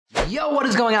Yo, what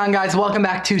is going on, guys? Welcome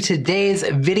back to today's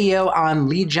video on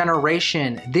lead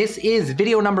generation. This is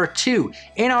video number 2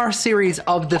 in our series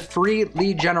of the free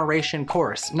lead generation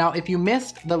course. Now, if you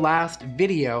missed the last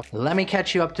video, let me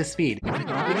catch you up to speed.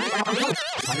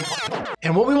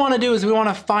 And what we want to do is we want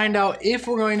to find out if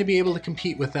we're going to be able to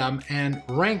compete with them and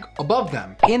rank above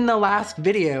them. In the last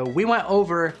video, we went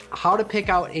over how to pick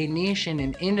out a niche in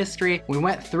an industry.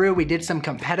 We did some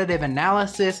competitive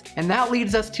analysis, and that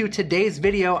leads us to today's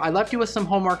video. I left you with some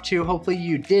homework too. Hopefully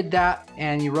you did that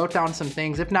and you wrote down some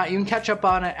things. If not, you can catch up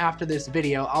on it after this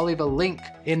video. I'll leave a link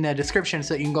in the description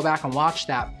so that you can go back and watch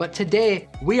that. But today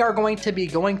we are going to be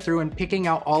going through and picking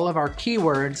out all of our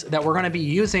keywords that we're going to be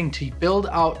using to build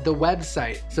out the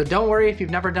website. So don't worry if you've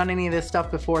never done any of this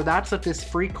stuff before. That's what this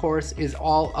free course is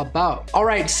all about. All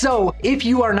right, so if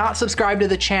you are not subscribed to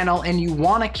the channel and you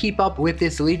want to keep up with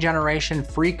this lead generation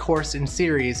free course and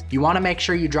series, you want to make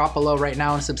sure you drop below right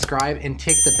now and subscribe and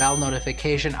tick the bell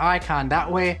notification icon. That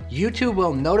way YouTube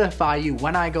will notify you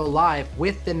when I go live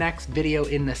with the next video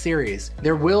in the series.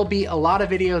 There will be a lot of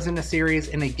videos in the series,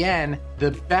 and again,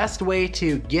 the best way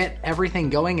to get everything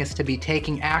going is to be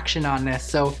taking action on this.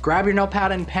 So grab your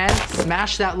notepad and pen,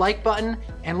 smash that like button,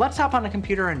 and let's hop on the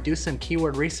computer and do some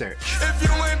keyword research.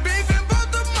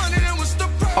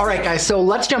 All right, guys, so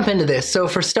let's jump into this. So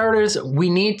for starters, we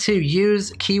need to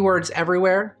use Keywords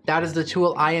Everywhere. That is the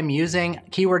tool I am using.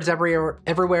 Keywords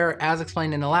Everywhere, as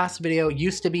explained in the last video,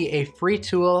 used to be a free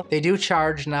tool. They do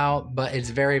charge now, but it's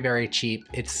very, very cheap.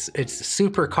 It's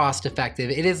super cost effective.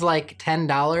 It is like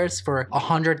 $10 for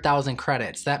 100,000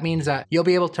 credits. That means that you'll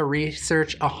be able to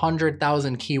research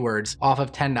 100,000 keywords off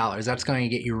of $10. That's going to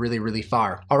get you really, really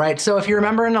far. All right, so if you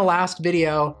remember in the last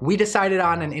video, we decided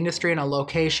on an industry and a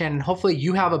location. Hopefully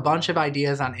you have a bunch of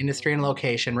ideas on industry and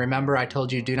location. Remember, I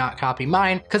told you do not copy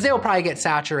mine because they will probably get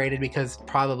saturated because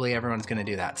probably everyone's going to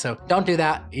do that. So don't do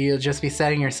that. You'll just be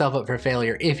setting yourself up for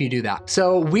failure if you do that.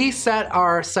 So we set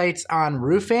our sights on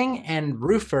roofing and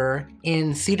roofer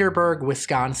in Cedarburg,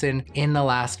 Wisconsin in the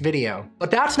last video.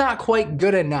 But that's not quite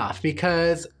good enough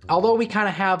because although we kind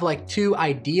of have like 2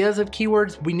 ideas of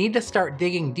keywords, we need to start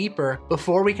digging deeper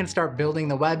before we can start building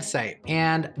the website.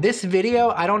 And this video,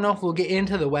 I don't know if we'll get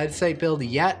into the website build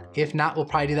yet. If not, we'll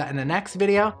probably do that in the next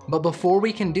video. But before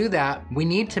we can do that, we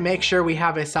need to make sure we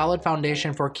have a solid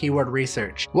foundation for keyword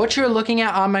research. What you're looking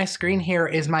at on my screen here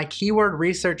is my keyword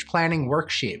research planning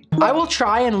worksheet. I will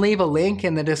try and leave a link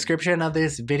in the description of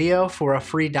this video for a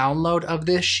free download of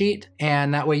this sheet.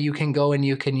 And that way you can go and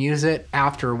you can use it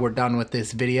after we're done with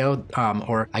this video.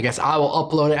 Or I guess I will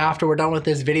upload it after we're done with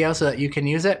this video so that you can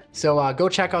use it. So go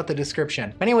check out the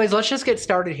description. Anyways, let's just get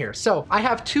started here. So I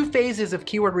have 2 phases of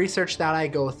keyword research that I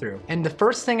go through. And the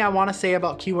first thing I want to say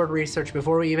about keyword research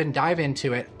before we even dive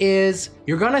into it is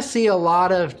you're going to see a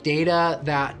lot of data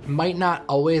that might not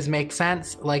always make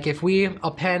sense. Like if we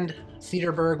append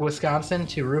Cedarburg, Wisconsin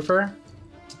to roofer,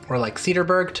 or like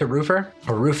Cedarburg to roofer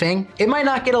or roofing, it might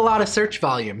not get a lot of search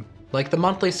volume. Like the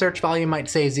monthly search volume might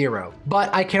say 0,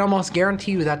 but I can almost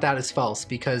guarantee you that that is false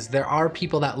because there are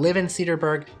people that live in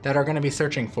Cedarburg that are going to be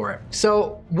searching for it.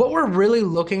 So what we're really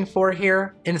looking for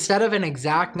here, instead of an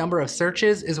exact number of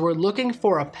searches, is we're looking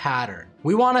for a pattern.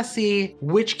 We want to see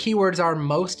which keywords are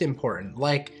most important.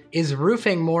 Like, is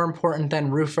roofing more important than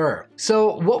roofer?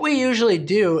 So what we usually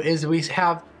do is we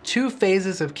have 2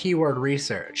 phases of keyword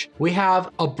research. We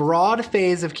have a broad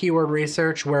phase of keyword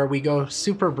research where we go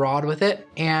super broad with it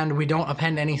and we don't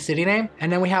append any city name.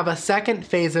 And then we have a second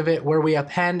phase of it where we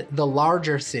append the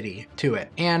larger city to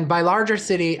it. And by larger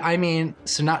city, I mean,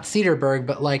 so not Cedarburg,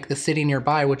 but like the city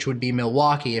nearby, which would be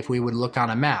Milwaukee if we would look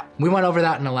on a map. We went over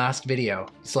that in the last video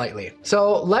slightly.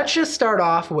 So let's just start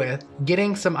off with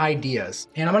getting some ideas.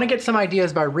 And I'm gonna get some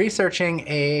ideas by researching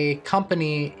a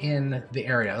company in the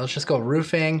area. Let's just go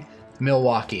roofing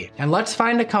Milwaukee. And let's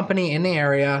find a company in the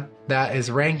area that is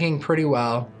ranking pretty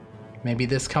well. Maybe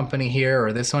this company here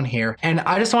or this one here. And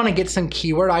I just want to get some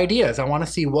keyword ideas. I want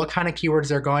to see what kind of keywords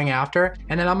they're going after,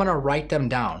 and then I'm going to write them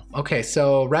down. Okay,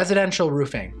 so residential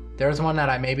roofing. There's one that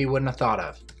I maybe wouldn't have thought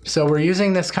of. So we're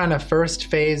using this kind of first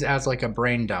phase as like a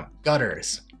brain dump.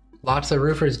 Gutters. Lots of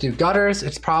roofers do gutters.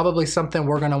 It's probably something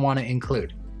we're going to want to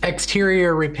include.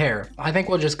 Exterior repair. I think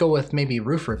we'll just go with maybe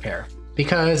roof repair.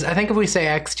 Because I think if we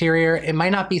say exterior, it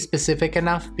might not be specific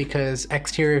enough because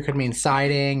exterior could mean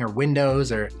siding or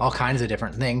windows or all kinds of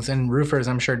different things. And roofers,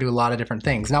 I'm sure, do a lot of different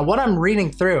things. Now, what I'm reading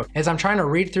through is I'm trying to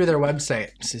read through their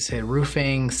website. So say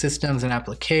roofing systems and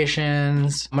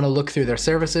applications. I'm gonna look through their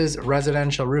services,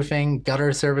 residential roofing,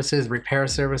 gutter services, repair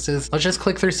services. Let's just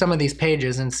click through some of these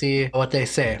pages and see what they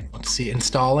say. Let's see,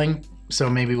 installing. So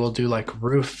maybe we'll do like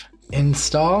roof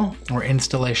install or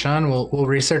installation. We'll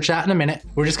research that in a minute.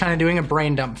 We're just kind of doing a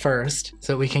brain dump first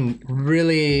so we can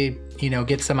really,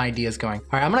 get some ideas going. All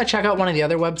right, I'm gonna check out one of the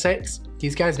other websites.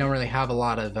 These guys don't really have a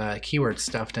lot of keywords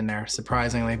stuffed in there,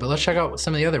 surprisingly, but let's check out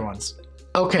some of the other ones.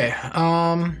 Okay,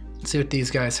 let's see what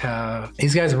these guys have.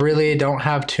 These guys really don't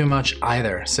have too much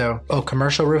either. So,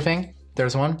 commercial roofing,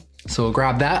 there's one. So we'll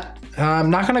grab that. I'm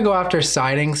not gonna go after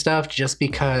siding stuff just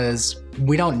because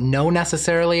we don't know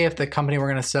necessarily if the company we're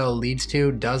gonna sell leads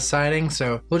to does siding,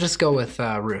 so we'll just go with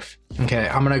roof. Okay,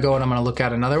 I'm gonna go and I'm gonna look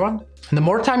at another one. And the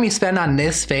more time you spend on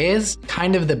this phase,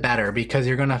 kind of the better, because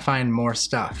you're gonna find more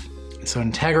stuff. So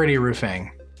integrity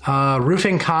roofing.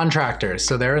 Roofing contractors,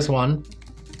 so there's one.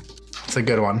 It's a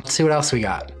good one. Let's see what else we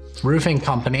got. Roofing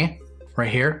company,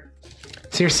 right here.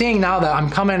 So you're seeing now that I'm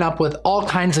coming up with all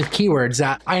kinds of keywords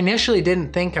that I initially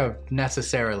didn't think of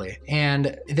necessarily.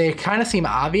 And they kind of seem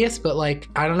obvious, but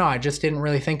I don't know, I just didn't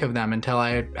really think of them until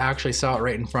I actually saw it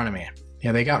right in front of me.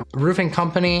 Yeah, they got roofing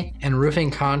company and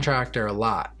roofing contractor a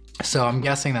lot. So I'm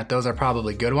guessing that those are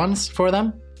probably good ones for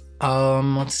them.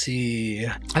 Let's see.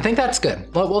 I think that's good.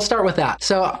 We'll start with that.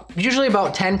 So usually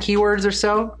about 10 keywords or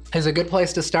so is a good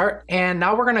place to start. And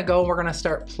now we're gonna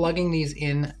start plugging these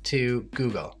into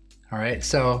Google. All right,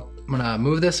 so I'm gonna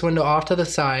move this window off to the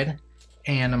side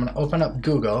and I'm gonna open up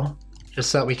Google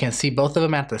just so that we can see both of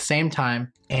them at the same time.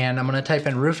 And I'm gonna type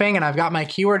in roofing and I've got my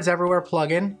Keywords Everywhere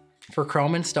plugin for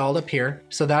Chrome installed up here.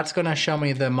 So that's gonna show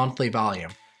me the monthly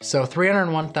volume. So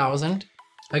 301,000.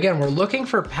 Again, we're looking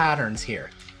for patterns here.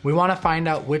 We wanna find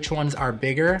out which ones are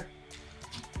bigger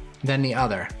than the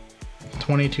other.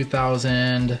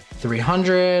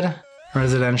 22,300.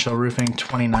 Residential roofing,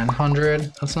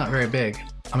 2,900. That's not very big.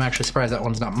 I'm actually surprised that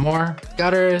one's not more.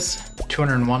 Gutters,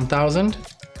 201,000.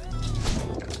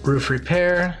 Roof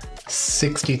repair,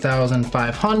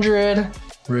 60,500.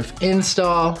 Roof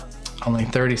install, only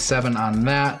 37 on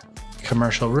that.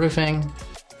 Commercial roofing,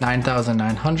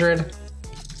 9,900.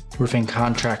 Roofing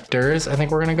contractors, I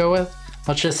think we're gonna go with.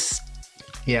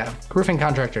 Roofing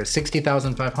contractors,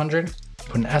 60,500.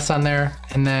 Put an S on there.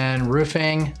 And then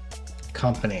roofing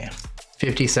company,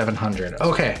 5,700.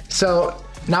 Okay, so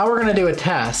now we're gonna do a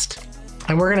test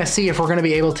and we're gonna see if we're gonna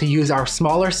be able to use our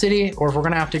smaller city or if we're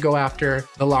gonna have to go after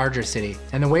the larger city.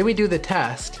 And the way we do the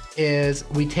test is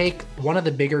we take one of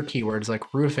the bigger keywords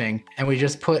like roofing and we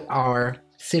just put our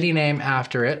city name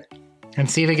after it and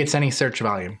see if it gets any search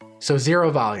volume. So 0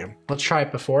 volume. Let's try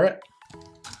it before it.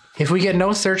 If we get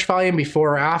no search volume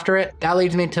before or after it, that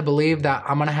leads me to believe that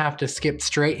I'm gonna have to skip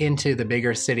straight into the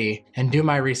bigger city and do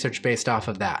my research based off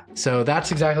of that. So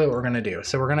that's exactly what we're gonna do.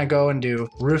 So we're gonna go and do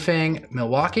roofing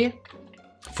Milwaukee,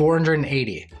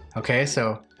 480. Okay,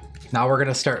 so now we're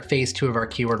gonna start phase 2 of our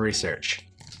keyword research.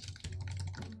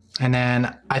 And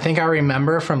then I think I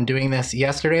remember from doing this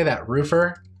yesterday that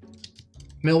roofer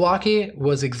Milwaukee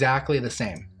was exactly the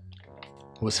same.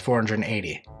 It was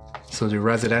 480. So we'll do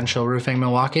residential roofing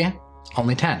Milwaukee,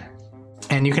 only 10.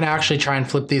 And you can actually try and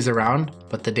flip these around,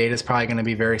 but the data is probably gonna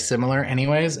be very similar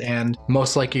anyways, and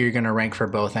most likely you're gonna rank for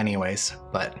both anyways.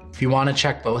 But if you wanna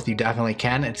check both, you definitely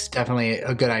can. It's definitely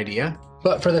a good idea.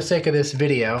 But for the sake of this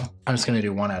video, I'm just gonna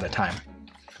do one at a time.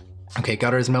 Okay,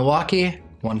 gutters Milwaukee,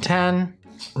 110.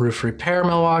 Roof repair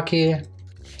Milwaukee,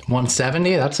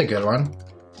 170, that's a good one.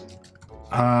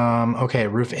 Okay,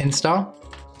 roof install.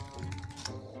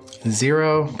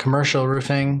 0, commercial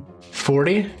roofing,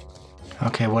 40.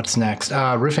 Okay, what's next?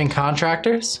 Roofing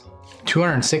contractors,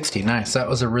 260, nice, that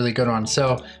was a really good one.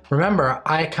 So remember,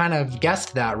 I kind of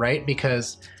guessed that, right?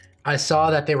 Because I saw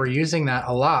that they were using that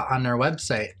a lot on their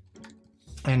website.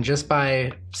 And just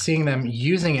by seeing them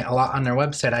using it a lot on their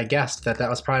website, I guessed that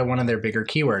that was probably one of their bigger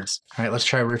keywords. All right, let's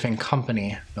try roofing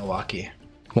company, Milwaukee,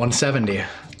 170.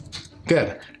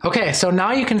 Good. Okay, so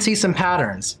now you can see some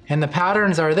patterns. And the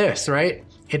patterns are this, right?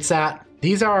 It's that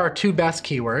these are our 2 best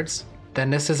keywords. Then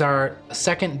this is our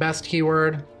 2nd best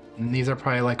keyword. And these are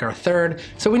probably like our 3rd.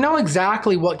 So we know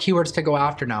exactly what keywords to go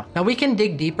after now. Now we can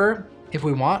dig deeper if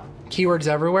we want. Keywords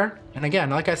everywhere. And again,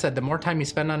 like I said, the more time you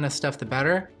spend on this stuff, the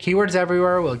better. Keywords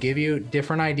everywhere will give you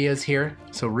different ideas here.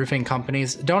 So roofing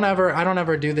companies, I don't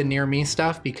ever do the near me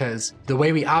stuff because the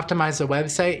way we optimize the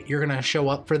website, you're gonna show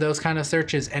up for those kind of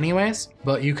searches anyways,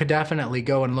 but you could definitely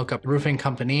go and look up roofing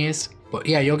companies. But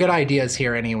yeah, you'll get ideas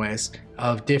here anyways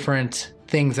of different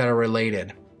things that are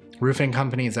related. Roofing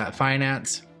companies that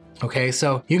finance. Okay,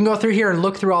 so you can go through here and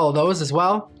look through all of those as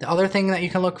well. The other thing that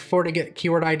you can look for to get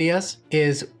keyword ideas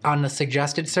is on the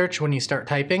suggested search when you start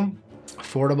typing,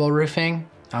 affordable roofing.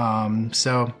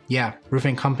 So yeah,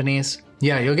 roofing companies.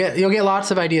 Yeah, you'll get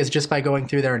lots of ideas just by going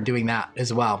through there and doing that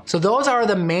as well. So those are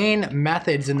the main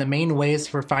methods and the main ways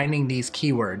for finding these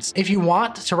keywords. If you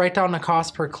want to write down the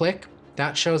cost per click,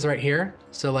 that shows right here.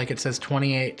 So like it says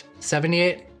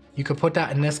 $28.78. You could put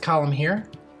that in this column here.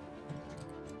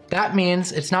 That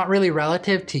means it's not really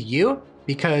relative to you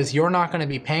because you're not gonna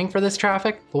be paying for this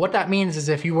traffic. But what that means is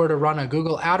if you were to run a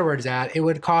Google AdWords ad, it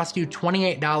would cost you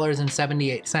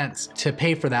 $28.78 to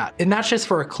pay for that. And that's just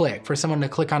for a click, for someone to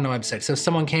click on the website. So if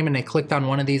someone came and they clicked on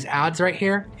one of these ads right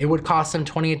here, it would cost them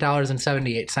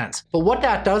 $28.78. But what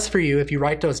that does for you, if you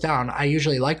write those down, I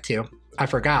usually like to, I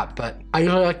forgot, but I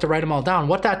usually like to write them all down.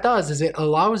 What that does is it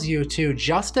allows you to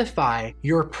justify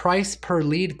your price per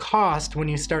lead cost when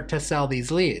you start to sell these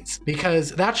leads,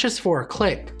 because that's just for a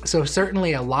click. So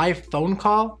certainly a live phone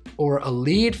call or a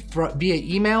lead via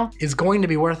email is going to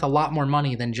be worth a lot more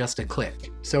money than just a click.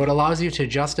 So it allows you to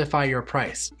justify your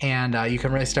price, and you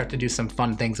can really start to do some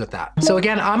fun things with that. So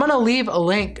again, I'm gonna leave a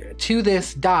link to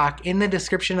this doc in the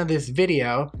description of this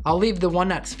video. I'll leave the one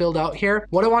that's filled out here.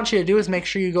 What I want you to do is make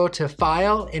sure you go to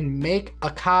File and Make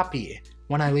a Copy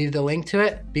when I leave the link to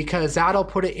it, because that'll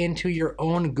put it into your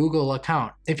own Google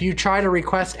account. If you try to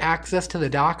request access to the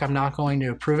doc, I'm not going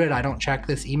to approve it. I don't check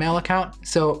this email account.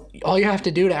 So all you have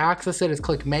to do to access it is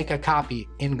click Make a Copy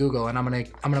in Google, and I'm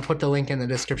gonna put the link in the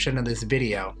description of this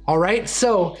video. All right,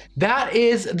 so that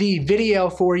is the video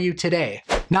for you today.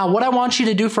 Now, what I want you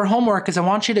to do for homework is I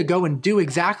want you to go and do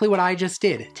exactly what I just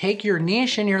did. Take your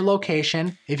niche and your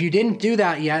location. If you didn't do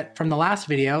that yet from the last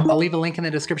video, I'll leave a link in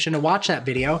the description to watch that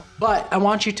video. But I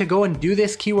want you to go and do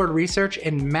this keyword research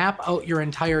and map out your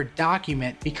entire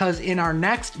document, because in our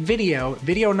next video,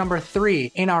 video number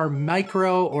 3, in our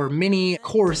micro or mini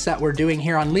course that we're doing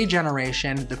here on lead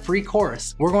generation, the free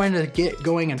course, we're going to get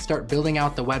going and start building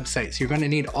out the website. So you're going to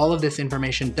need all of this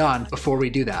information done before we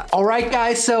do that. All right,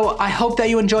 guys, so I hope that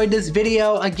you enjoyed this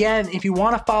video. Again, if you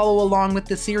want to follow along with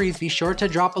the series, be sure to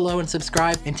drop below and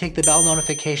subscribe and take the bell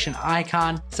notification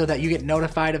icon so that you get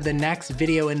notified of the next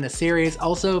video in the series.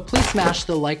 Also, please smash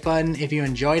the like button if you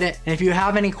enjoyed it. And if you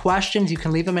have any questions, you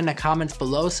can leave them in the comments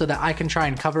below so that I can try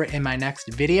and cover it in my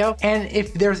next video. And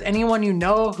if there's anyone you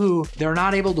know who they're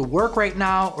not able to work right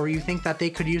now, or you think that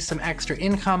they could use some extra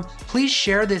income, please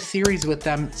share this series with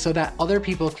them so that other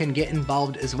people can get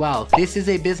involved as well. This is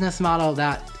a business model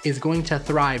that is going to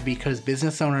thrive because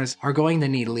business owners are going to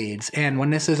need leads. And when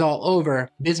this is all over,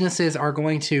 businesses are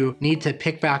going to need to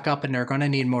pick back up and they're going to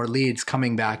need more leads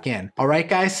coming back in. All right,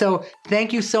 guys, so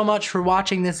thank you so much for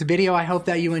watching this video. I hope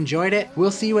that you enjoyed it. We'll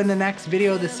see you in the next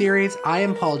video of the series. I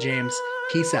am Paul James.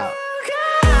 Peace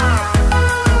out.